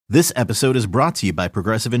This episode is brought to you by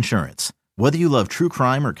Progressive Insurance. Whether you love true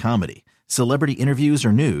crime or comedy, celebrity interviews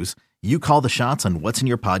or news, you call the shots on what's in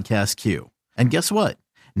your podcast queue. And guess what?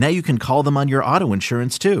 Now you can call them on your auto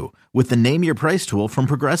insurance too with the Name Your Price tool from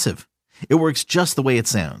Progressive. It works just the way it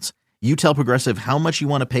sounds. You tell Progressive how much you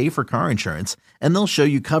want to pay for car insurance, and they'll show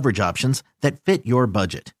you coverage options that fit your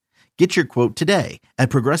budget. Get your quote today at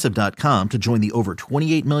Progressive.com to join the over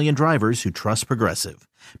 28 million drivers who trust Progressive.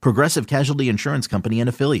 Progressive Casualty Insurance Company and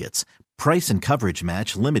Affiliates. Price and coverage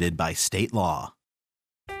match limited by state law.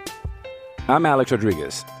 I'm Alex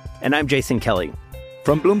Rodriguez. And I'm Jason Kelly.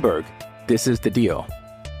 From Bloomberg, this is The Deal.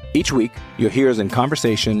 Each week, you'll hear us in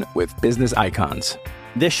conversation with business icons.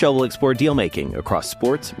 This show will explore deal-making across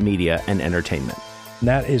sports, media, and entertainment.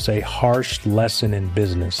 That is a harsh lesson in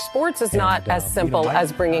business. Sports is not as simple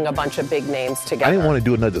as bringing a bunch of big names together. I didn't want to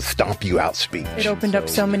do another stomp you out speech. It opened up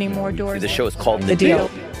so many more doors. The show is called The Deal.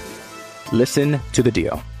 Listen to The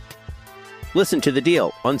Deal. Listen to The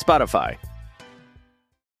Deal on Spotify.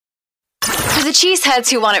 For the cheeseheads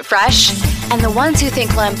who want it fresh, and the ones who think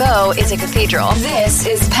Lambeau is a cathedral, this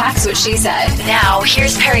is Pax What She Said. Now,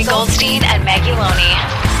 here's Perry Goldstein and Maggie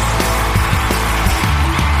Loney.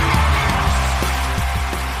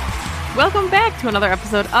 Welcome back to another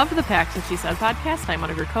episode of the Pax What She Said podcast. I'm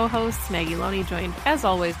one of your co-hosts, Maggie Loney, joined as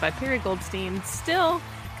always by Perry Goldstein. Still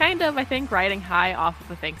kind of, I think, riding high off of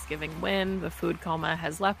the Thanksgiving win. The food coma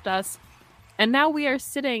has left us. And now we are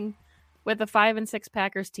sitting with a 5-6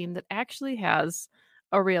 Packers team that actually has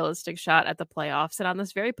a realistic shot at the playoffs. And on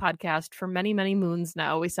this very podcast for many, many moons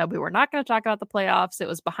now, we said we were not going to talk about the playoffs. It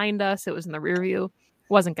was behind us. It was in the rear view.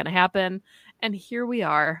 Wasn't going to happen. And here we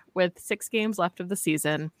are with 6 games left of the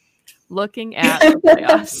season, looking at the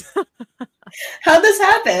playoffs. How'd this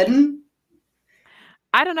happen?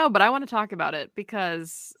 I don't know, but I want to talk about it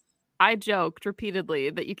because I joked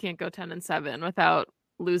repeatedly that you can't go 10-7 without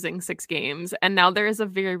losing 6 games. And now there is a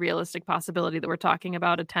very realistic possibility that we're talking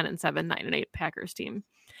about a 10-7, 9-8 Packers team.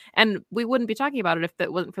 And we wouldn't be talking about it if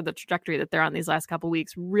it wasn't for the trajectory that they're on these last couple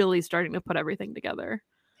weeks, really starting to put everything together.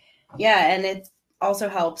 Yeah, and it also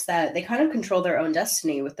helps that they kind of control their own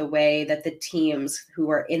destiny with the way that the teams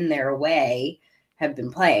who are in their way have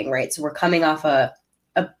been playing, right? So we're coming off a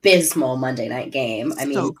abysmal Monday night game. I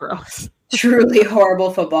mean, so gross. Truly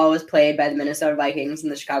horrible football was played by the Minnesota Vikings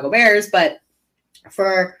and the Chicago Bears, but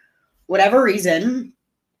for whatever reason,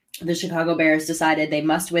 the Chicago Bears decided they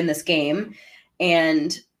must win this game,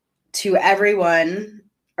 and to everyone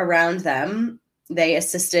around them, they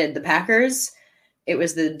assisted the Packers. It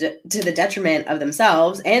was to the detriment of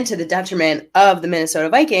themselves and to the detriment of the Minnesota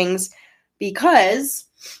Vikings, because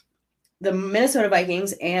the Minnesota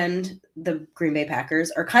Vikings and the Green Bay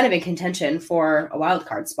Packers are kind of in contention for a wild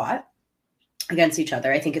card spot against each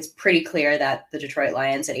other. I think it's pretty clear that the Detroit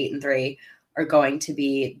Lions at 8-3 are going to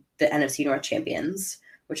be the NFC North champions,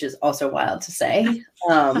 which is also wild to say.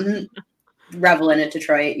 Revel in it,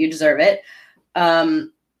 Detroit. You deserve it.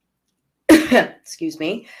 Excuse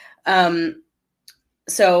me.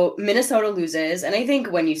 So Minnesota loses, and I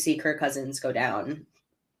think when you see Kirk Cousins go down,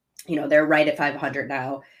 you know, they're right at 500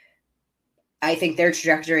 now. I think their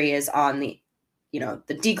trajectory is on the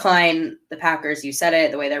decline. The Packers, you said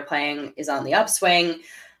it, the way they're playing is on the upswing.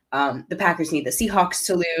 The Packers need the Seahawks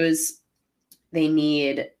to lose. They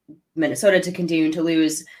need Minnesota to continue to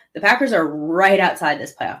lose. The Packers are right outside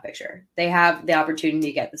this playoff picture. They have the opportunity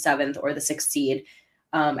to get the 7th or the 6th seed.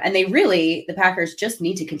 And the Packers just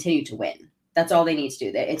need to continue to win. That's all they need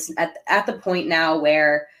to do. It's at the point now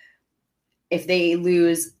where if they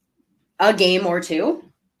lose a game or two,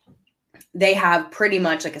 they have pretty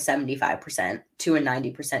much like a 75% to a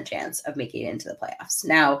 90% chance of making it into the playoffs.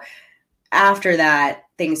 Now, after that,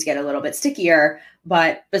 things get a little bit stickier.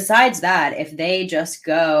 But besides that, if they just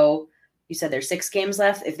go, you said there's 6 games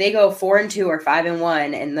left. If they go 4-2 or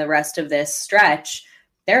 5-1 in the rest of this stretch,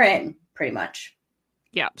 they're in pretty much.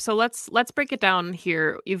 Yeah, so let's break it down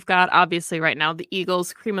here. You've got obviously right now the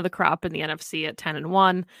Eagles, cream of the crop in the NFC at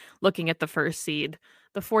 10-1, looking at the first seed.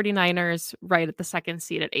 The 49ers right at the second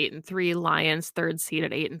seed at 8-3, Lions third seed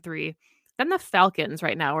at 8-3. Then the Falcons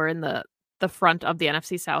right now are in the front of the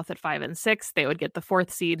NFC South at 5-6. They would get the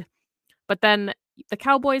 4th seed. But then the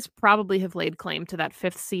Cowboys probably have laid claim to that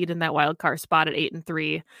 5th seed in that wild card spot at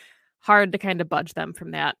 8-3. Hard to kind of budge them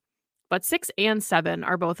from that. But 6 and 7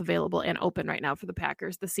 are both available and open right now for the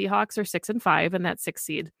Packers. The Seahawks are 6-5 in that 6th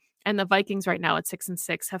seed. And the Vikings right now at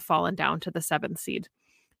 6-6 have fallen down to the 7th seed.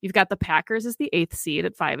 You've got the Packers as the 8th seed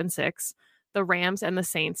at 5-6. The Rams and the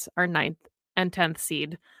Saints are 9th and 10th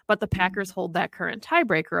seed. But the Packers hold that current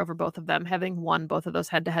tiebreaker over both of them, having won both of those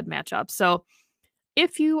head-to-head matchups. So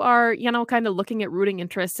if you are, kind of looking at rooting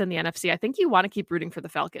interests in the NFC, I think you want to keep rooting for the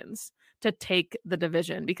Falcons to take the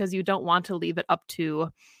division because you don't want to leave it up to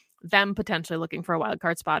them potentially looking for a wild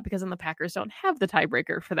card spot because then the Packers don't have the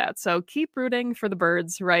tiebreaker for that. So keep rooting for the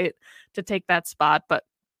Birds, right, to take that spot. But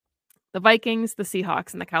the Vikings, the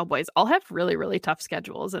Seahawks, and the Cowboys all have really, really tough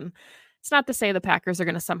schedules. And it's not to say the Packers are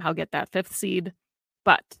going to somehow get that 5th seed,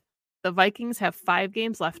 but the Vikings have 5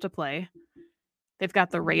 games left to play. They've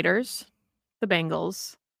got the Raiders, the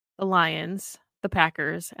Bengals, the Lions, the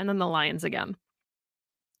Packers, and then the Lions again.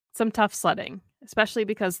 Some tough sledding, especially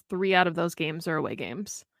because 3 out of those games are away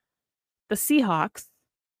games. The Seahawks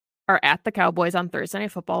are at the Cowboys on Thursday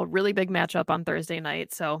Night Football. Really big matchup on Thursday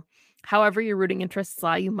night. So however your rooting interests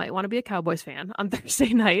lie, you might want to be a Cowboys fan on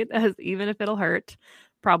Thursday night, even if it'll hurt.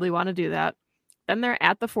 Probably want to do that. Then they're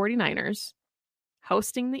at the 49ers,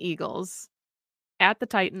 hosting the Eagles, at the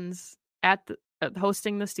Titans,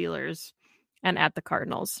 hosting the Steelers, and at the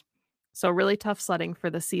Cardinals. So really tough sledding for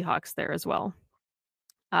the Seahawks there as well.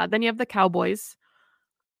 Then you have the Cowboys.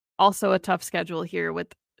 Also a tough schedule here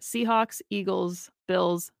with Seahawks, Eagles,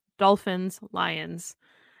 Bills, Dolphins, Lions,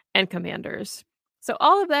 and Commanders. So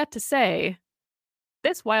all of that to say,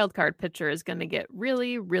 this wildcard picture is going to get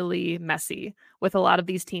really, really messy with a lot of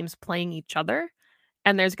these teams playing each other.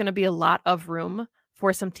 And there's going to be a lot of room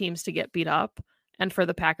for some teams to get beat up. And for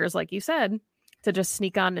the Packers, like you said, to just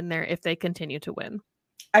sneak on in there if they continue to win.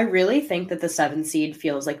 I really think that the 7th seed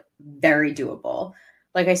feels like very doable.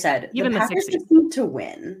 Like I said, even the Packers just need to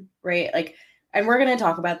win, right? Like, and we're going to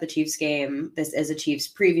talk about the Chiefs game. This is a Chiefs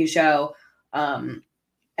preview show. And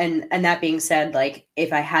that being said, like,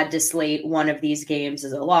 if I had to slate one of these games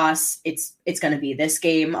as a loss, it's going to be this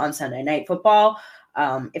game on Sunday Night Football.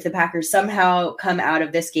 If the Packers somehow come out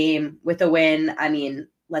of this game with a win, I mean,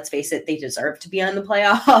 let's face it, they deserve to be on the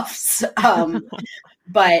playoffs.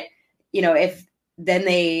 But, if then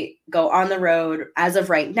they go on the road, as of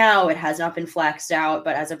right now, it has not been flexed out,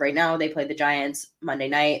 but as of right now, they play the Giants Monday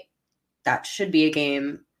night. That should be a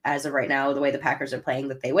game, as of right now, the way the Packers are playing,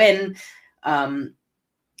 that they win.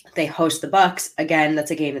 They host the Bucs. Again,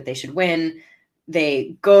 that's a game that they should win.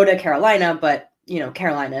 They go to Carolina, but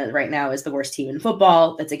Carolina right now is the worst team in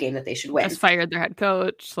football. That's a game that they should win. Just fired their head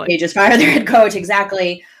coach. They just fired their head coach.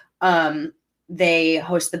 Exactly. They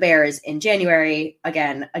host the Bears in January.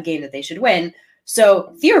 Again, a game that they should win.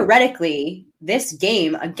 So theoretically, this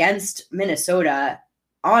game against Minnesota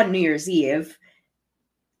on New Year's Eve,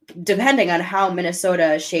 depending on how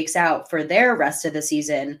Minnesota shakes out for their rest of the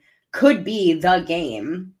season, could be the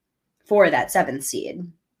game for that 7th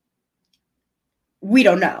seed. We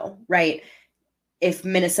don't know, right? If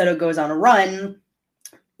Minnesota goes on a run,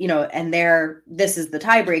 and this is the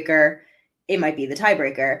tiebreaker, it might be the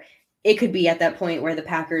tiebreaker. It could be at that point where the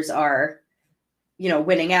Packers are,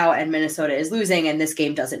 winning out and Minnesota is losing and this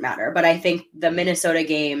game doesn't matter. But I think the Minnesota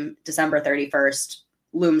game, December 31st,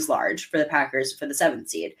 looms large for the Packers for the 7th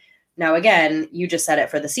seed. Now, again, you just said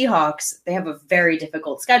it for the Seahawks. They have a very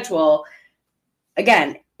difficult schedule.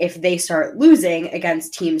 Again, if they start losing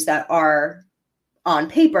against teams that are on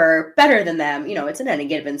paper better than them, it's an any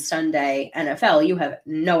given Sunday NFL. You have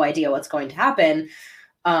no idea what's going to happen.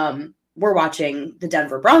 We're watching the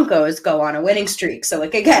Denver Broncos go on a winning streak. So,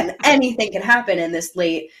 again, anything can happen in this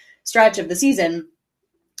late stretch of the season.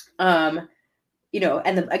 And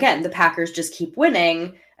the Packers just keep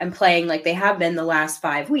winning and playing like they have been the last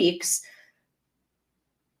 5 weeks.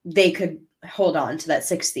 They could hold on to that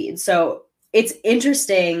 6th seed. So it's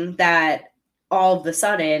interesting that all of a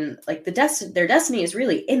sudden, like their destiny is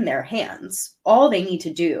really in their hands. All they need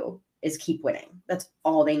to do is keep winning. That's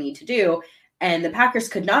all they need to do. And the Packers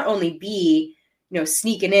could not only be,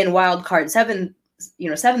 sneaking in wild card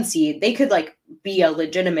 7th seed, they could be a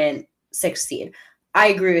legitimate 6th seed. I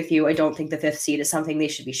agree with you. I don't think the 5th seed is something they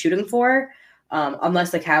should be shooting for,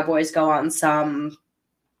 unless the Cowboys go on some,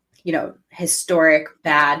 historic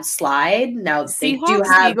bad slide. Now they Seahawks, do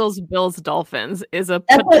have Eagles, Bills, Dolphins is a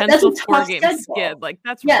potential 4-game skid.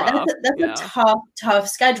 That's rough. That's a tough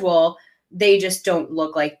schedule. They just don't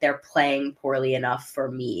look like they're playing poorly enough for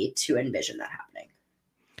me to envision that happening.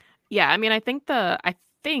 Yeah, I mean, I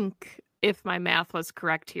think if my math was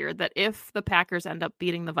correct here, that if the Packers end up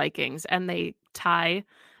beating the Vikings and they tie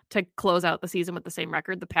to close out the season with the same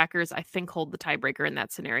record, the Packers, I think, hold the tiebreaker in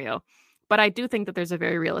that scenario. But I do think that there's a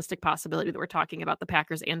very realistic possibility that we're talking about the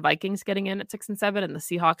Packers and Vikings getting in at 6 and 7 and the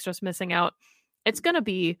Seahawks just missing out. It's going to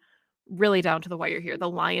be really down to the wire here. The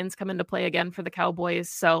Lions come into play again for the Cowboys.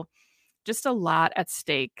 So just a lot at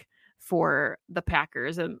stake for the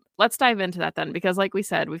Packers. And let's dive into that then, because like we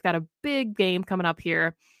said, we've got a big game coming up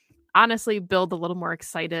here honestly build a little more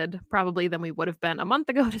excited probably than we would have been a month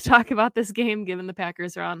ago to talk about this game, given the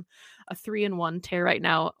Packers are on a 3-1 tear right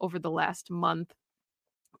now over the last month.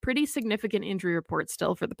 Pretty significant injury report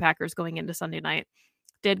still for the Packers going into Sunday night.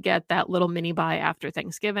 Did get that little mini bye after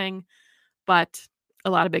Thanksgiving, but a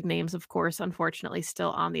lot of big names, of course, unfortunately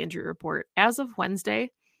still on the injury report. As of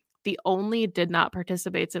Wednesday, the only did not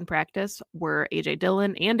participates in practice were A.J.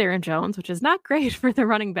 Dillon and Aaron Jones, which is not great for the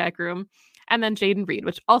running back room. And then Jayden Reed,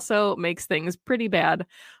 which also makes things pretty bad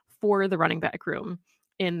for the running back room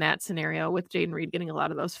in that scenario, with Jayden Reed getting a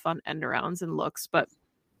lot of those fun end arounds and looks. But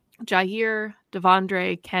Jair,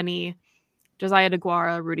 Devondre, Kenny, Josiah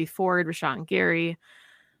DeGuara, Rudy Ford, Rashawn Gary,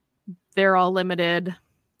 they're all limited.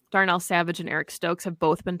 Darnell Savage and Eric Stokes have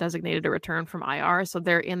both been designated to return from IR, so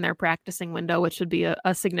they're in their practicing window, which should be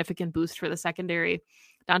a significant boost for the secondary.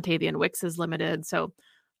 Dontavian Wicks is limited. So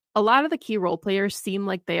a lot of the key role players seem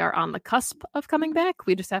like they are on the cusp of coming back.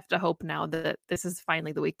 We just have to hope now that this is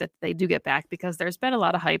finally the week that they do get back, because there's been a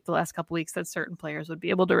lot of hype the last couple weeks that certain players would be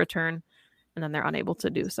able to return, and then they're unable to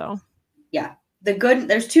do so. Yeah.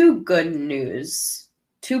 There's two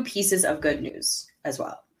pieces of good news as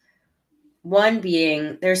well. One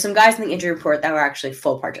being, there's some guys in the injury report that were actually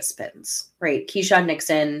full participants, right? Keyshawn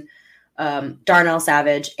Nixon, Darnell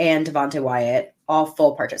Savage, and Devonte Wyatt, all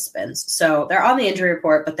full participants. So they're on the injury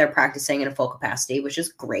report, but they're practicing in a full capacity, which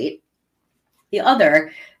is great. The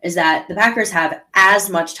other is that the Packers have as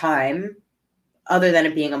much time, other than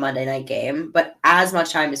it being a Monday night game, but as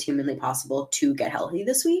much time as humanly possible to get healthy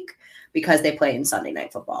this week, because they play in Sunday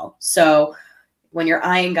Night Football. So when you're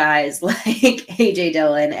eyeing guys like A.J.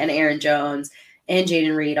 Dillon and Aaron Jones and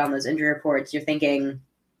Jayden Reed on those injury reports, you're thinking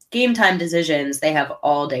game time decisions, they have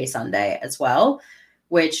all day Sunday as well,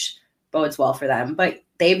 which bodes well for them. But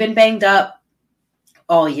they've been banged up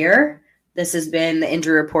all year. This has been the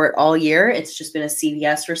injury report all year. It's just been a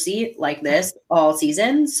CVS receipt like this all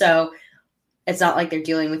season. So it's not like they're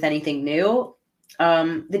dealing with anything new.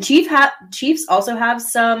 The Chiefs also have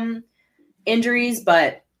some injuries,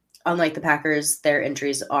 but unlike the Packers, their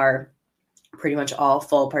injuries are pretty much all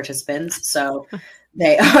full participants. So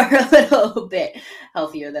they are a little bit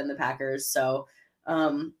healthier than the Packers. So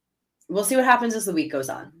we'll see what happens as the week goes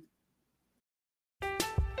on.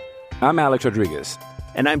 I'm Alex Rodriguez.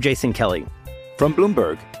 And I'm Jason Kelly. From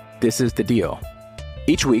Bloomberg, this is The Deal.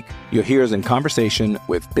 Each week, you'll hear us in conversation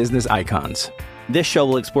with business icons. This show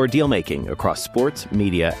will explore deal-making across sports,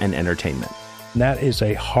 media, and entertainment. That is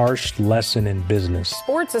a harsh lesson in business.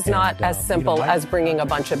 Sports is not as simple as bringing a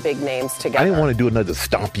bunch of big names together. I didn't want to do another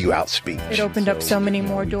stomp you out speech. It opened up so many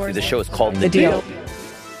more doors. The show is called The Deal.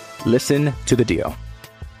 Listen to The Deal.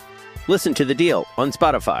 Listen to The Deal on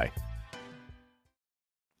Spotify.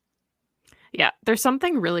 Yeah, there's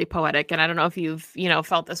something really poetic, and I don't know if you've,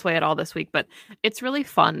 felt this way at all this week, but it's really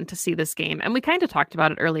fun to see this game. And we kind of talked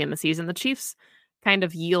about it early in the season. The Chiefs kind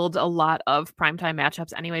of yield a lot of primetime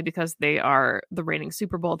matchups anyway, because they are the reigning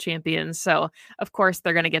Super Bowl champions. So, of course,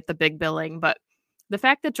 they're going to get the big billing. But the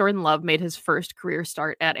fact that Jordan Love made his first career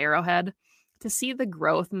start at Arrowhead, to see the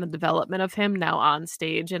growth and the development of him now on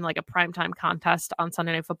stage in like a primetime contest on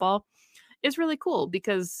Sunday Night Football is really cool,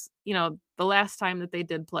 because, the last time that they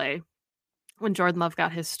did play, when Jordan Love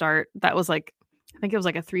got his start, that was I think it was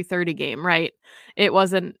like a 3:30 game, right? It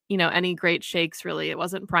wasn't, any great shakes, really. It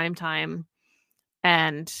wasn't prime time.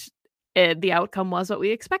 And the outcome was what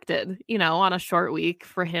we expected, on a short week,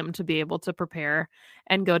 for him to be able to prepare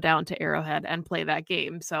and go down to Arrowhead and play that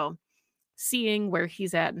game. So seeing where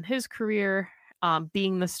he's at in his career,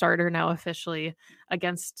 being the starter now officially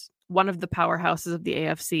against one of the powerhouses of the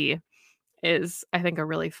AFC is, I think, a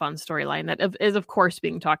really fun storyline that is, of course,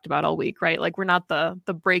 being talked about all week, right? Like, we're not the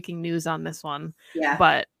breaking news on this one,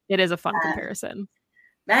 but it is a fun comparison.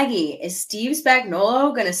 Maggie, is Steve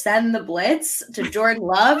Spagnuolo going to send the blitz to Jordan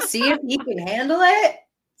Love, see if he can handle it?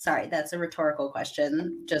 Sorry, that's a rhetorical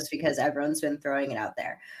question, just because everyone's been throwing it out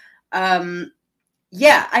there. I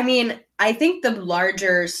think the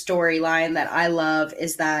larger storyline that I love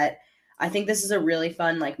is that I think this is a really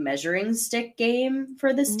fun, measuring stick game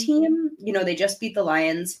for this team. They just beat the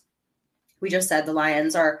Lions. We just said the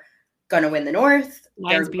Lions are going to win the North.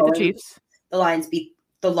 Lions beat the Chiefs. The Lions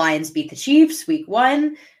beat the Chiefs week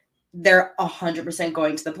 1. They're 100%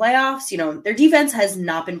 going to the playoffs. Their defense has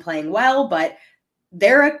not been playing well, but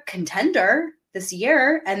they're a contender this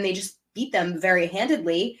year, and they just beat them very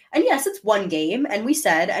handedly. And yes, it's one game, and we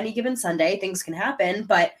said any given Sunday things can happen,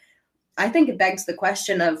 but I think it begs the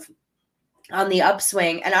question of, on the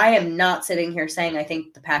upswing, and I am not sitting here saying I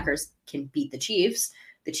think the Packers can beat the Chiefs.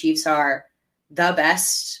 The Chiefs are the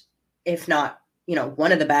best, if not,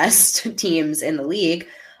 one of the best teams in the league.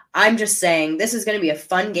 I'm just saying this is going to be a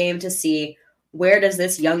fun game to see where does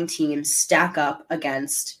this young team stack up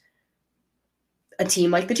against a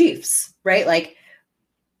team like the Chiefs, right? Like,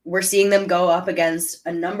 we're seeing them go up against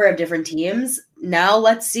a number of different teams. Now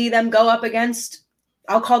let's see them go up against,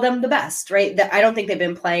 I'll call them the best, right? That I don't think they've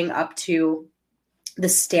been playing up to the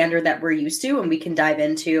standard that we're used to, and we can dive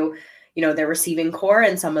into, their receiving core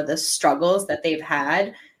and some of the struggles that they've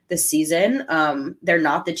had this season. They're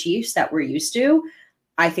not the Chiefs that we're used to.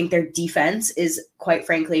 I think their defense is, quite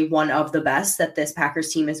frankly, one of the best that this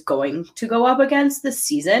Packers team is going to go up against this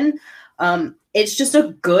season. It's just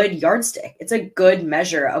a good yardstick. It's a good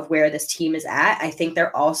measure of where this team is at. I think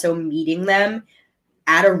they're also meeting them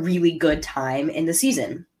at a really good time in the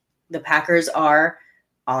season. The Packers are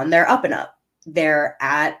on their up and up. They're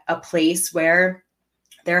at a place where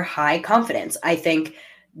they're high confidence. I think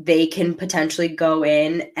they can potentially go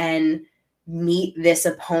in and meet this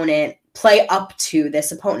opponent, play up to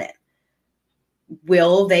this opponent.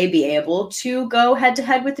 Will they be able to go head to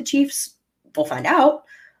head with the Chiefs? We'll find out.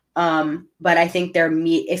 But I think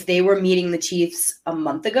if they were meeting the Chiefs a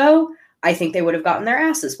month ago, I think they would have gotten their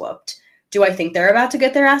asses whooped. Do I think they're about to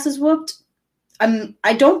get their asses whooped?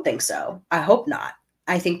 I don't think so. I hope not.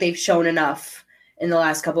 I think they've shown enough in the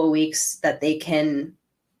last couple of weeks that they can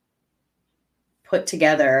put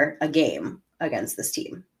together a game against this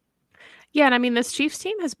team. Yeah, and I mean, this Chiefs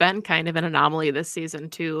team has been kind of an anomaly this season,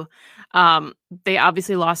 too. They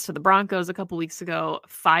obviously lost to the Broncos a couple weeks ago,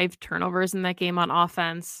 5 turnovers in that game on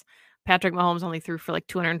offense. Patrick Mahomes only threw for like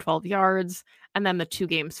 212 yards. And then the 2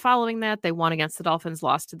 games following that, they won against the Dolphins,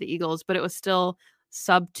 lost to the Eagles, but it was still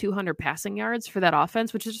sub 200 passing yards for that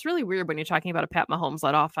offense, which is just really weird when you're talking about a Pat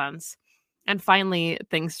Mahomes-led offense. And finally,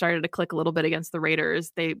 things started to click a little bit against the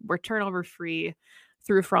Raiders. They were turnover-free,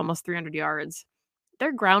 threw for almost 300 yards.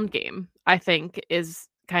 Their ground game, I think, is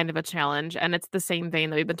kind of a challenge. And it's the same vein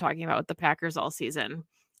that we've been talking about with the Packers all season.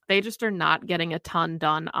 They just are not getting a ton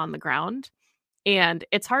done on the ground. And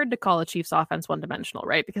it's hard to call a Chiefs offense one-dimensional,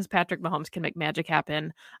 right? Because Patrick Mahomes can make magic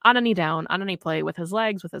happen on any down, on any play, with his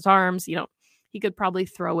legs, with his arms. He could probably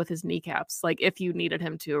throw with his kneecaps, like if you needed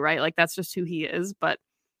him to, right? Like that's just who he is. But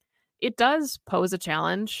it does pose a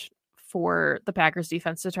challenge for the Packers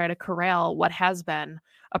defense to try to corral what has been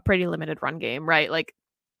a pretty limited run game, right? Like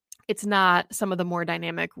it's not some of the more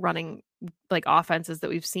dynamic running like offenses that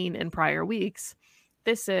we've seen in prior weeks.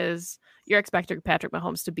 This is, you're expecting Patrick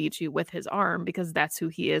Mahomes to beat you with his arm because that's who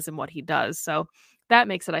he is and what he does. So that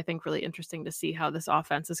makes it, I think, really interesting to see how this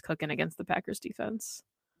offense is cooking against the Packers defense.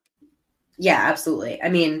 Yeah, absolutely. I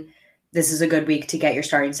mean, this is a good week to get your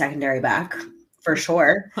starting secondary back for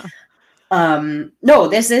sure. No,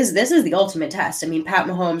 this is the ultimate test. I mean, Pat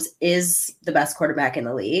Mahomes is the best quarterback in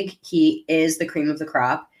the league. He is the cream of the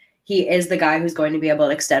crop. He is the guy who's going to be able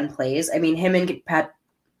to extend plays. I mean, him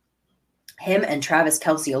and Travis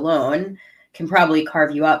Kelce alone can probably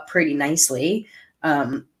carve you up pretty nicely.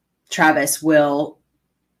 Travis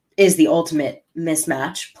is the ultimate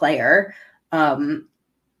mismatch player.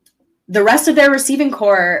 The rest of their receiving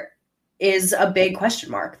core is a big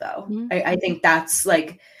question mark, though. Mm-hmm. I think that's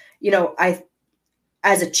like,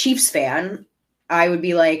 as a Chiefs fan, I would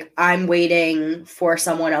be like, I'm waiting for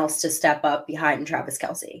someone else to step up behind Travis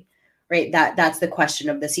Kelce, right? That's the question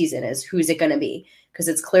of the season is who's it going to be? Because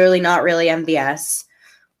it's clearly not really MVS,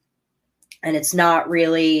 and it's not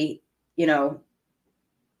really, Jerick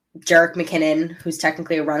McKinnon, who's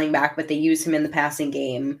technically a running back, but they use him in the passing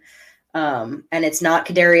game. And it's not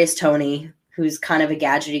Kadarius Toney, who's kind of a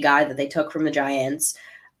gadgety guy that they took from the Giants.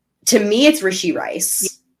 To me, it's Rashee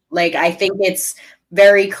Rice. Like, I think it's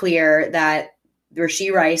very clear that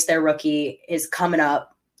Rashee Rice, their rookie, is coming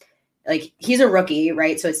up. Like, he's a rookie,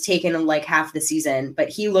 right? So it's taken like half the season, but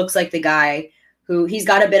he looks like the guy who he's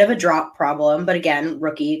got a bit of a drop problem, but again,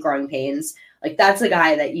 rookie, growing pains. Like, that's the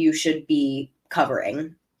guy that you should be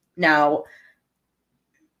covering. Now,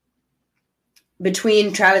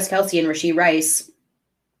 between Travis Kelce and Rashee Rice,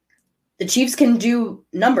 the Chiefs can do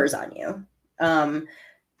numbers on you.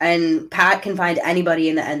 And Pat can find anybody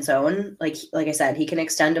in the end zone. Like I said, he can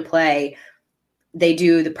extend a play. They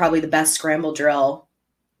do probably the best scramble drill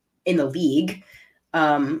in the league.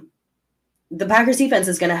 The Packers defense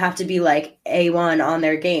is going to have to be like A1 on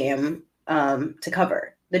their game to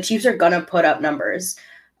cover. The Chiefs are going to put up numbers.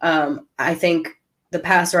 I think the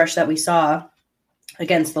pass rush that we saw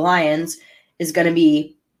against the Lions is going to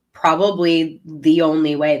be probably the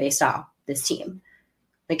only way they stop this team.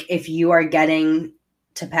 Like, if you are getting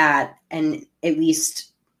to Pat and at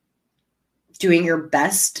least doing your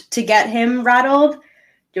best to get him rattled,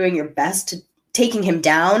 doing your best to taking him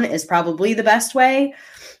down is probably the best way.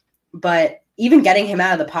 But even getting him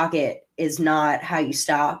out of the pocket is not how you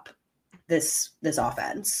stop this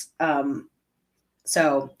offense.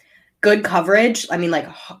 So good coverage. I mean, like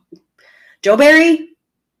Joe Barry,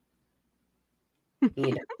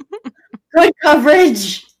 good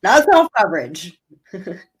coverage, not self coverage.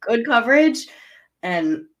 Good coverage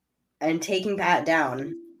and taking Pat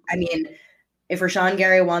down. I mean, if Rashawn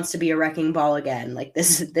Gary wants to be a wrecking ball again, like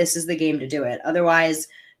this is the game to do it. Otherwise,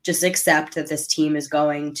 just accept that this team is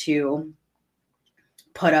going to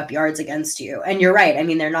put up yards against you. And you're right. I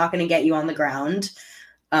mean, they're not going to get you on the ground.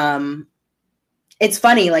 It's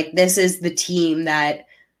funny, like this is the team that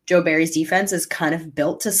Joe Barry's defense is kind of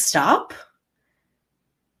built to stop.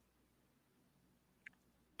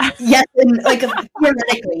 Yes, and like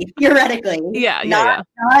theoretically. Yeah.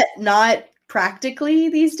 Not practically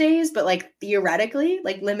these days, but like theoretically,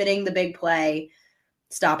 like limiting the big play,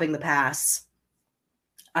 stopping the pass.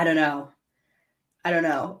 I don't know.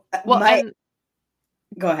 Well,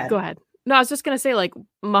 go ahead. No, I was just going to say, like,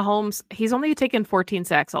 Mahomes, he's only taken 14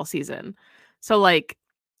 sacks all season. So, like,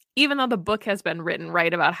 even though the book has been written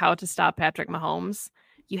right about how to stop Patrick Mahomes,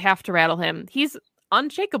 you have to rattle him. He's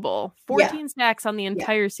unshakable. 14 sacks on the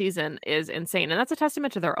entire season is insane. And that's a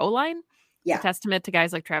testament to their O-line. Yeah. A testament to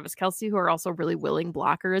guys like Travis Kelce, who are also really willing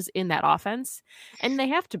blockers in that offense. And they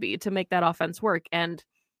have to be to make that offense work. And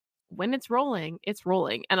when it's rolling, it's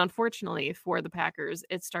rolling. And unfortunately for the Packers,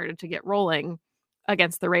 it started to get rolling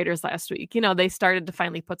against the Raiders last week. You know, they started to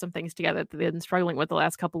finally put some things together that they've been struggling with the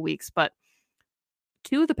last couple weeks. But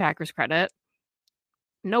to the Packers' credit,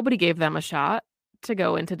 nobody gave them a shot to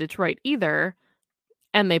go into Detroit either.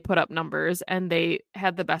 And they put up numbers, and they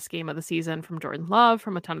had the best game of the season from Jordan Love,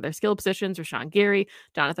 from a ton of their skill positions, Rashawn Gary,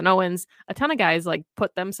 Jonathan Owens, a ton of guys like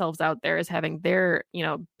put themselves out there as having their, you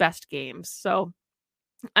know, best games. So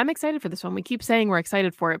I'm excited for this one. We keep saying we're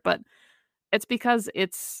excited for it, but it's because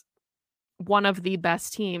it's one of the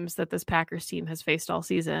best teams that this Packers team has faced all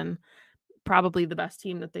season. Probably the best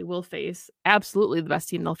team that they will face. Absolutely the best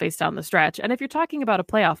team they'll face down the stretch. And if you're talking about a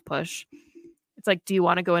playoff push, it's like, do you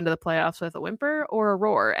want to go into the playoffs with a whimper or a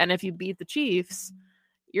roar? And if you beat the Chiefs,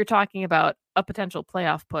 you're talking about a potential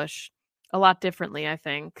playoff push a lot differently, I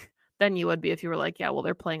think, than you would be if you were like, yeah, well,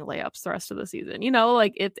 they're playing layups the rest of the season. You know,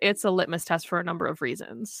 like it's a litmus test for a number of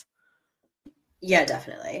reasons. Yeah,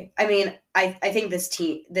 definitely. I mean, I think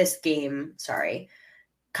this game,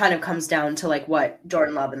 kind of comes down to like what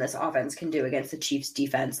Jordan Love and this offense can do against the Chiefs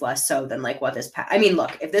defense, less so than like what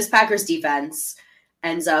look, if this Packers defense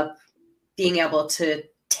ends up being able to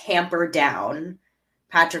tamper down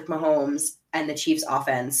Patrick Mahomes and the Chiefs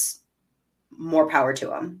offense, more power to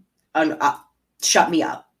them. Shut me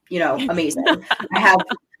up, you know, amazing.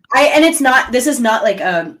 This is not like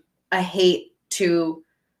a hate to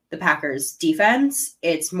the Packers defense.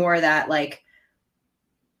 It's more that like,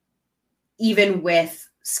 even with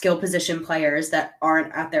skill position players that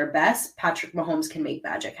aren't at their best, Patrick Mahomes can make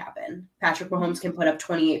magic happen. Patrick Mahomes can put up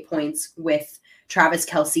 28 points with Travis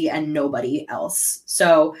Kelce and nobody else.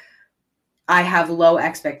 So I have low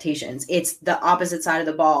expectations. It's the opposite side of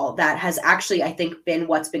the ball that has actually, I think, been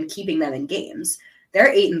what's been keeping them in games.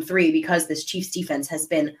 They're 8-3 because this Chiefs defense has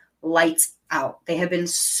been lights out. They have been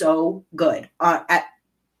so good at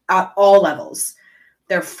all levels.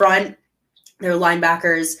 Their front, their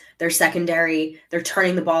linebackers, their secondary, they're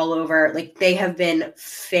turning the ball over. Like, they have been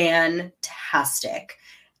fantastic.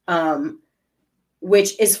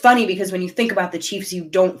 Which is funny because when you think about the Chiefs, you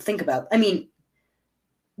don't think about, I mean,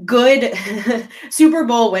 good Super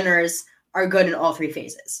Bowl winners are good in all three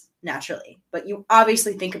phases, naturally. But you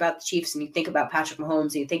obviously think about the Chiefs and you think about Patrick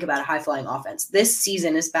Mahomes and you think about a high-flying offense. This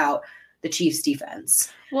season is about the Chiefs'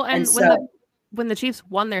 defense. Well, and when the Chiefs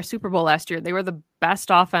won their Super Bowl last year, they were the best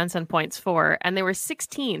offense in points for, and they were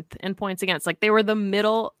 16th in points against. Like, they were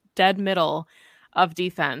the dead middle of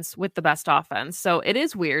defense with the best offense. So it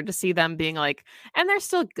is weird to see them being like, and they're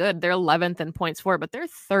still good. They're 11th in points for, but they're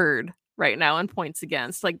third right now in points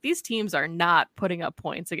against. Like, these teams are not putting up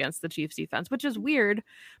points against the Chiefs defense, which is weird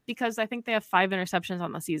because I think they have 5 interceptions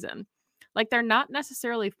on the season. Like, they're not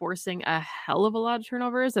necessarily forcing a hell of a lot of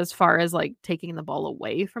turnovers as far as like taking the ball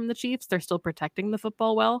away from the Chiefs. They're still protecting the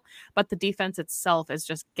football well, but the defense itself is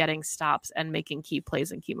just getting stops and making key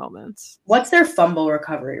plays in key moments. What's their fumble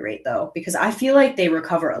recovery rate though? Because I feel like they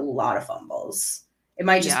recover a lot of fumbles. It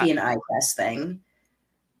might just be an eye test thing.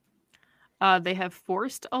 They have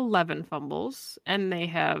forced 11 fumbles and they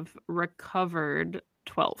have recovered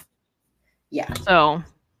 12. Yeah. So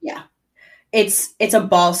yeah. It's a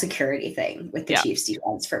ball security thing with the Chiefs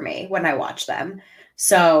defense for me when I watch them.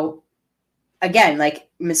 So again, like,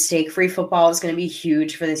 mistake-free football is going to be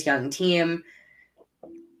huge for this young team.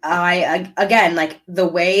 again, like the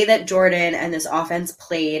way that Jordan and this offense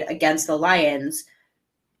played against the Lions,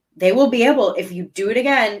 they will be able, if you do it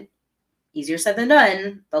again, easier said than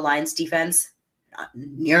done. The Lions defense, not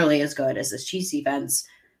nearly as good as this Chiefs defense.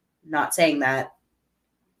 Not saying that,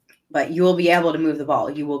 but you will be able to move the ball.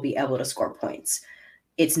 You will be able to score points.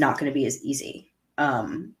 It's not going to be as easy.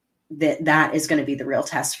 That is going to be the real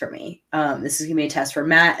test for me. This is going to be a test for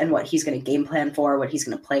Matt and what he's going to game plan for, what he's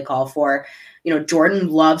going to play call for. Jordan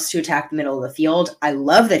loves to attack the middle of the field. I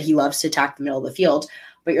love that he loves to attack the middle of the field,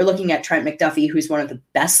 but you're looking at Trent McDuffie, who's one of the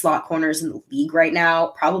best slot corners in the league right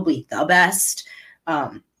now, probably the best,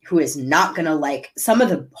 who is not going to like some of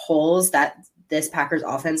the holes that this Packers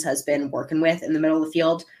offense has been working with in the middle of the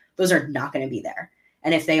field. Those are not going to be there.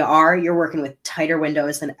 And if they are, you're working with tighter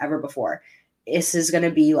windows than ever before. This is going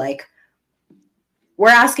to be like, we're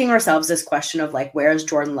asking ourselves this question of like, where's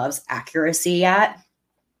Jordan Love's accuracy at?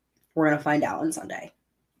 We're going to find out on Sunday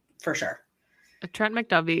for sure. Trent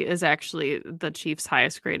McDuffie is actually the Chiefs'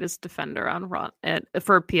 highest greatest defender on run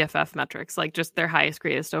for PFF metrics, like just their highest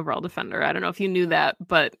greatest overall defender. I don't know if you knew that,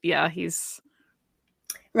 but yeah, he's.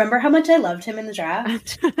 Remember how much I loved him in the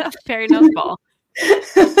draft? Perry knows ball.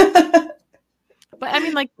 But I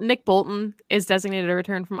mean, like Nick Bolton is designated a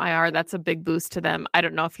return from IR. That's a big boost to them. I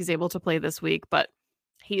don't know if he's able to play this week, but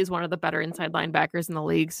he is one of the better inside linebackers in the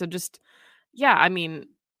league. So just, yeah, I mean,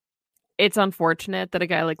 it's unfortunate that a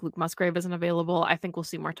guy like Luke Musgrave isn't available. I think we'll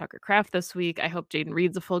see more Tucker Kraft this week. I hope Jaden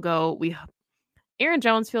Reed's a full go. Aaron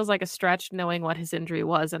Jones feels like a stretch knowing what his injury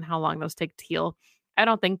was and how long those take to heal. I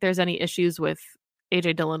don't think there's any issues with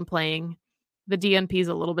AJ Dillon playing. The DNP is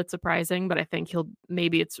a little bit surprising, but I think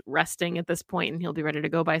maybe it's resting at this point and he'll be ready to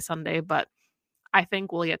go by Sunday. But I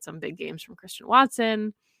think we'll get some big games from Christian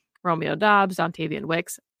Watson, Romeo Doubs, Dontavian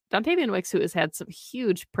Wicks. Dontavian Wicks, who has had some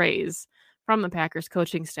huge praise from the Packers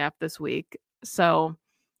coaching staff this week. So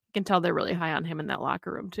you can tell they're really high on him in that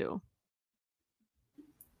locker room too.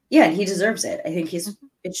 Yeah, and he deserves it. I think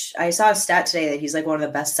I saw a stat today that he's like one of the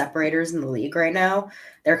best separators in the league right now.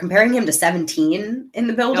 They're comparing him to 17 in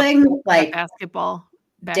the building. Yep. Like basketball.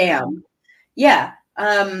 Damn. Yeah.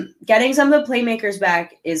 Getting some of the playmakers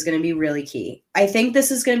back is going to be really key. I think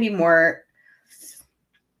this is going to be more.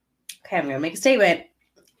 Okay, I'm going to make a statement.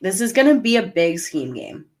 This is going to be a big scheme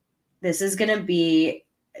game. This is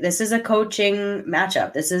a coaching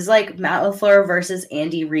matchup. This is like Matt LaFleur versus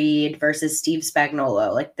Andy Reid versus Steve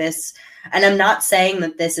Spagnuolo. Like this, and I'm not saying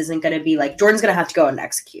that this isn't going to be like Jordan's going to have to go and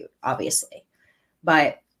execute, obviously.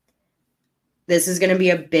 But this is going to be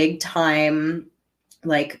a big time,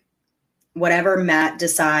 like whatever Matt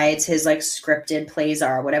decides his like scripted plays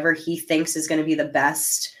are, whatever he thinks is going to be the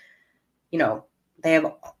best, they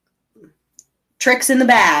have tricks in the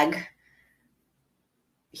bag.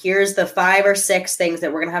 Here's the 5 or 6 things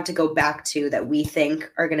that we're going to have to go back to that we think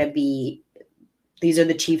are going to be, these are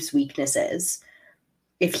the Chiefs' weaknesses.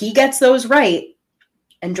 If he gets those right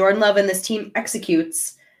and Jordan Love and this team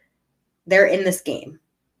executes, they're in this game.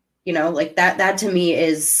 Like that to me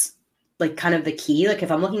is like kind of the key. Like if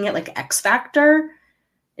I'm looking at like X Factor,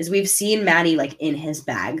 is we've seen Matty like in his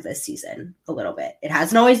bag this season a little bit. It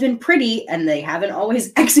hasn't always been pretty and they haven't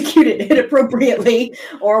always executed it appropriately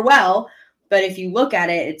or well. But if you look at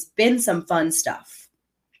it, it's been some fun stuff.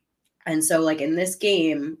 And so like in this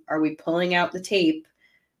game, are we pulling out the tape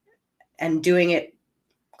and doing it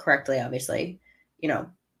correctly, obviously,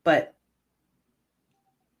 but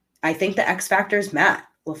I think the X factor is Matt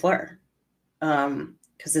LaFleur.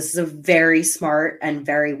 Because this is a very smart and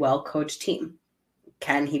very well-coached team.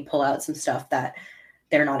 Can he pull out some stuff that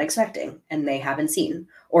they're not expecting and they haven't seen,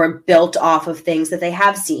 or built off of things that they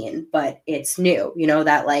have seen, but it's new,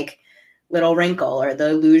 that like little wrinkle or the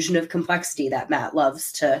illusion of complexity that Matt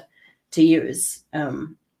loves to use.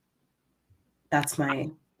 That's my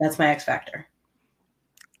X factor.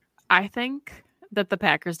 I think that the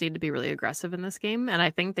Packers need to be really aggressive in this game. And I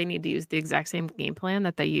think they need to use the exact same game plan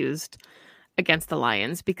that they used against the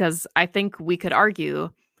Lions, because I think we could argue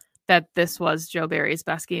that this was Joe Barry's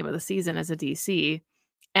best game of the season as a DC.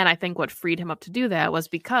 And I think what freed him up to do that was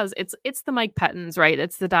because it's the Mike Pettins, right?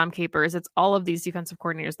 It's the Dom Capers. It's all of these defensive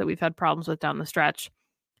coordinators that we've had problems with down the stretch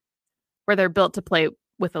where they're built to play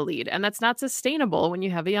with a lead. And that's not sustainable when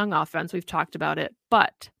you have a young offense. We've talked about it.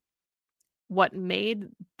 But what made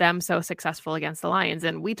them so successful against the Lions,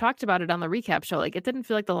 and we talked about it on the recap show, like it didn't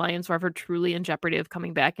feel like the Lions were ever truly in jeopardy of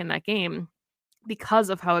coming back in that game because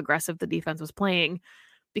of how aggressive the defense was playing,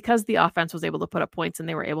 because the offense was able to put up points and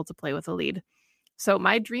they were able to play with a lead. So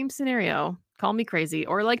my dream scenario, call me crazy,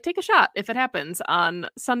 or like take a shot if it happens on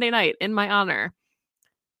Sunday night in my honor.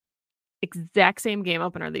 Exact same game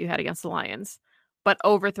opener that you had against the Lions, but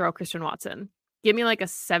overthrow Christian Watson. Give me like a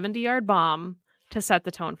 70-yard bomb to set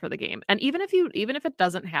the tone for the game. And even if it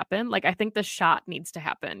doesn't happen, like I think the shot needs to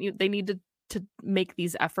happen. They need to make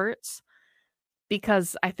these efforts,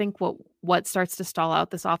 because I think what starts to stall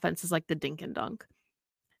out this offense is like the dink and dunk.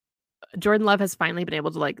 Jordan Love has finally been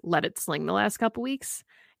able to like let it sling the last couple weeks,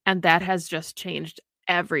 and that has just changed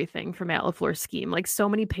everything for Matt LaFleur's scheme. Like so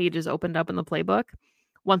many pages opened up in the playbook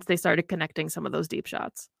once they started connecting some of those deep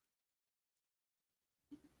shots.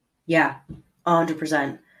 Yeah,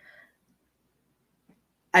 100%.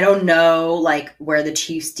 I don't know like where the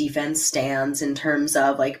Chiefs defense stands in terms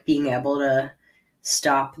of like being able to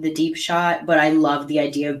stop the deep shot, but I love the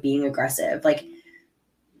idea of being aggressive. Like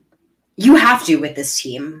you have to with this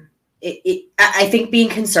team. I think being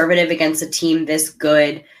conservative against a team this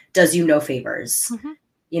good does you no favors. Mm-hmm.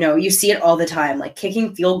 You know, you see it all the time, like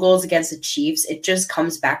kicking field goals against the Chiefs, it just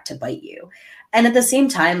comes back to bite you. And at the same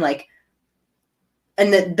time, like,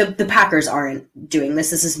 and the Packers aren't doing this.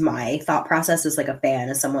 This is my thought process as like a fan,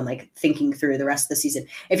 as someone like thinking through the rest of the season.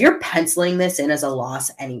 If you're penciling this in as a loss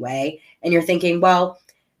anyway, and you're thinking, well,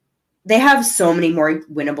 they have so many more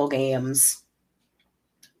winnable games,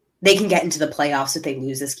 they can get into the playoffs if they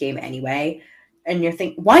lose this game anyway. And you're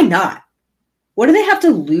thinking, why not? What do they have to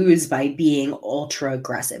lose by being ultra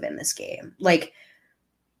aggressive in this game? Like,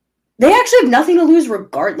 they actually have nothing to lose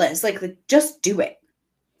regardless. Like just do it.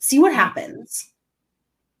 See what happens.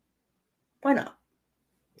 Why not?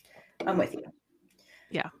 I'm with you.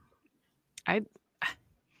 Yeah. I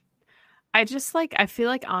just like, I feel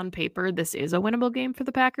like on paper, this is a winnable game for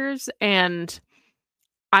the Packers, and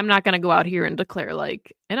I'm not going to go out here and declare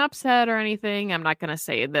like an upset or anything. I'm not going to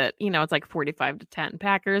say that, you know, it's like 45-10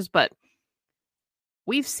 Packers, but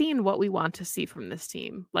we've seen what we want to see from this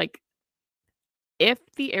team. Like if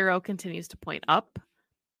the arrow continues to point up,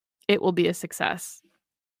 it will be a success.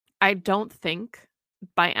 I don't think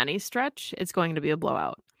by any stretch it's going to be a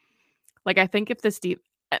blowout. Like I think if this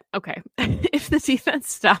if the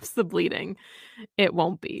defense stops the bleeding, it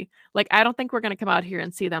won't be. Like I don't think we're going to come out here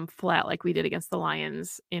and see them flat like we did against the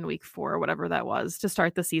Lions in week 4 or whatever that was to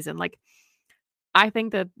start the season. Like I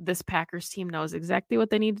think that this Packers team knows exactly what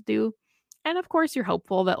they need to do. And of course you're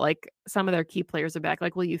hopeful that like some of their key players are back.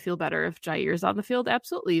 Like, will you feel better if Jair's on the field?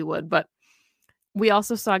 Absolutely you would. But we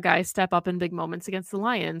also saw guys step up in big moments against the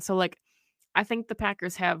Lions. So like, I think the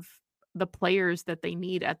Packers have the players that they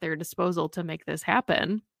need at their disposal to make this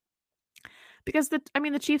happen. Because the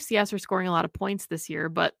Chiefs, yes, are scoring a lot of points this year,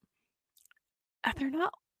 but they're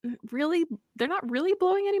not really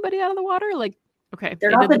blowing anybody out of the water. Like, okay,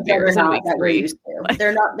 they're not the juggernaut that we're used to. Like,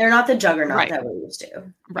 they're not the juggernaut right. that we're used to.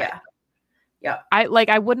 Right. Yeah.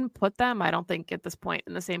 I wouldn't put them, I don't think, at this point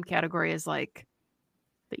in the same category as like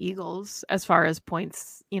the Eagles as far as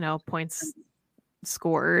points, points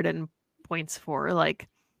scored and points for. Like,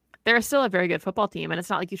 they're still a very good football team, and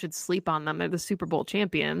it's not like you should sleep on them. They're the Super Bowl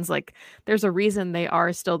champions. Like, there's a reason they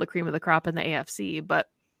are still the cream of the crop in the AFC.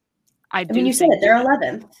 But I mean, you said it. They're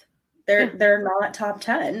 11th. They're not top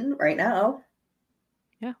 10 right now.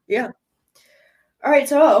 Yeah. All right.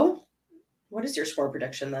 So, what is your score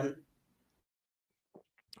prediction then?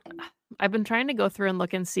 I've been trying to go through and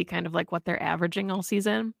look and see kind of like what they're averaging all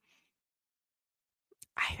season.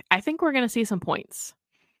 I think we're going to see some points.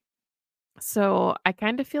 So I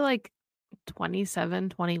kind of feel like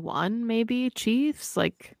 27-21, maybe Chiefs,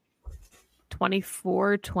 like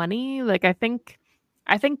 24-20. Like I think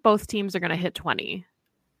both teams are going to hit 20,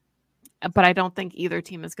 but I don't think either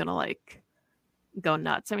team is going to like go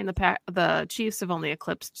nuts. I mean, the Chiefs have only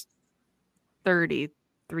eclipsed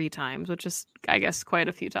 33 times, which is, I guess, quite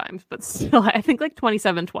a few times, but still, I think like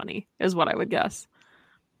 27-20 is what I would guess.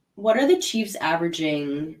 What are the Chiefs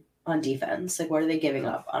averaging on defense? Like, what are they giving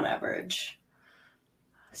up on average?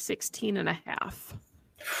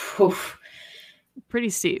 16.5.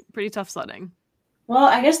 Pretty steep, pretty tough sledding. Well,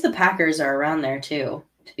 I guess the Packers are around there too,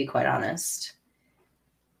 to be quite honest.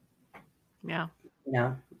 Yeah.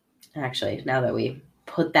 Actually, now that we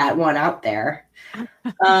put that one out there.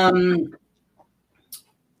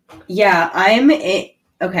 Yeah,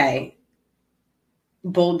 okay.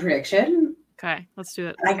 Bold prediction. Okay, let's do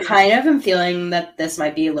it. I kind of am feeling that this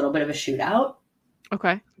might be a little bit of a shootout.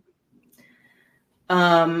 Okay.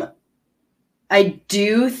 I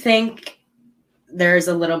do think there's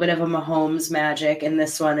a little bit of a Mahomes magic in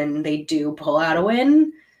this one, and they do pull out a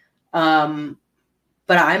win. But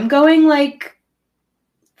I'm going like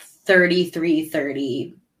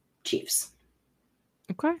 33-30 Chiefs.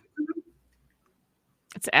 Okay.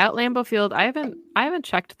 It's at Lambeau Field. I haven't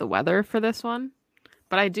checked the weather for this one,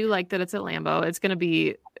 but I do like that it's at Lambeau. It's going to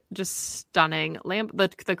be just stunning.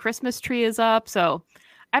 The Christmas tree is up, so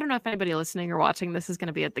I don't know if anybody listening or watching this is going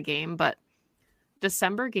to be at the game, but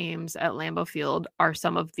December games at Lambeau Field are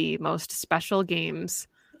some of the most special games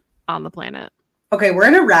on the planet. Okay, we're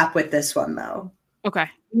going to wrap with this one, though. Okay.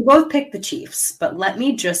 We both picked the Chiefs, but let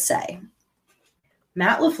me just say,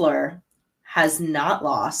 Matt LaFleur has not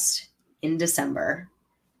lost in December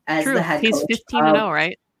as the head coach. He's 15-0,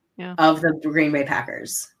 right? Yeah. Of the Green Bay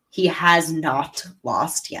Packers. He has not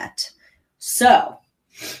lost yet. So,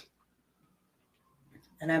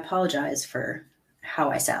 and I apologize for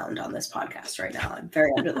how I sound on this podcast right now. I'm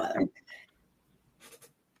very under the weather.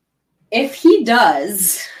 If he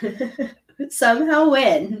does somehow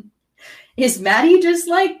win, is Matty just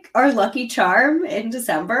like our lucky charm in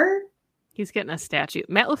December? He's getting a statue.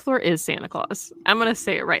 Matt LaFleur is Santa Claus. I'm going to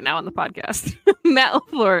say it right now on the podcast. Matt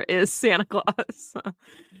LaFleur is Santa Claus.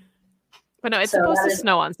 But no, it's supposed to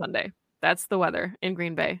snow on Sunday. That's the weather in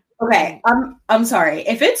Green Bay. Okay, I'm sorry.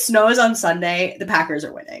 If it snows on Sunday, the Packers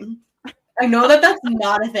are winning. I know that that's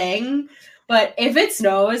not a thing, but if it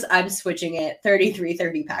snows, I'm switching it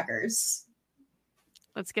 33-30 Packers.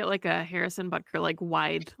 Let's get like a Harrison Butker, like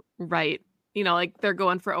wide right. You know, like they're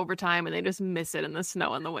going for overtime and they just miss it in the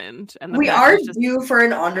snow and the wind. And we are due for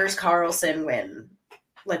an Anders Carlson win,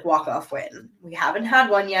 like walk-off win. We haven't had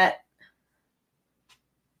one yet.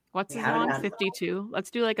 What's his on 52?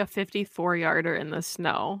 Let's do like a 54-yarder in the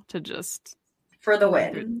snow to just for the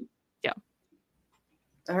win. Yeah.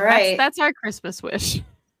 All right. That's our Christmas wish.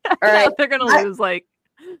 All right. They're going to lose like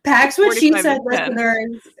Pax what she said,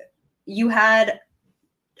 listeners. You had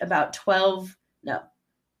about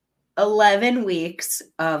 11 weeks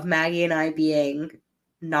of Maggie and I being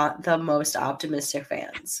not the most optimistic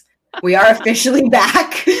fans. We are officially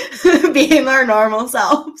back being our normal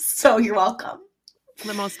selves. So you're welcome.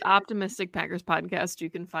 The most optimistic Packers podcast you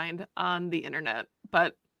can find on the internet.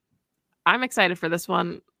 But I'm excited for this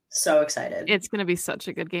one. So excited. It's going to be such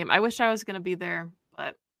a good game. I wish I was going to be there,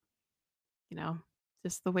 but you know,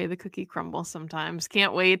 just the way the cookie crumbles sometimes.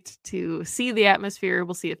 Can't wait to see the atmosphere.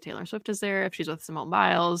 We'll see if Taylor Swift is there, if she's with Simone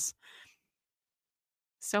Biles.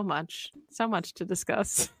 So much to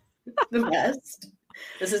discuss. The best.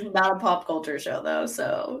 This is not a pop culture show though,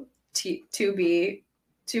 so to be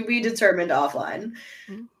determined offline.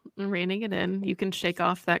 I'm reining it in. You can shake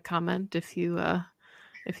off that comment if you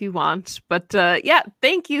want. But yeah,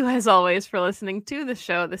 thank you as always for listening to the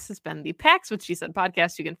show. This has been the Pax What She Said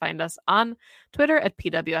podcast. You can find us on Twitter at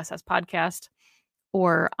PWSS Podcast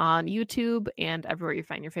or on YouTube and everywhere you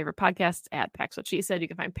find your favorite podcasts at Pax What She Said. You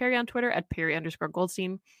can find Perry on Twitter at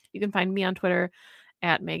Perry_Goldstein. You can find me on Twitter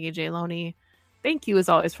at Maggie J. Loney. Thank you as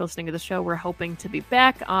always for listening to the show. We're hoping to be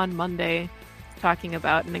back on Monday talking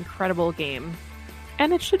about an incredible game.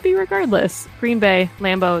 And it should be regardless. Green Bay,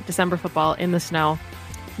 Lambeau, December football in the snow.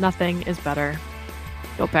 Nothing is better.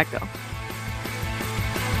 Go Pack Go.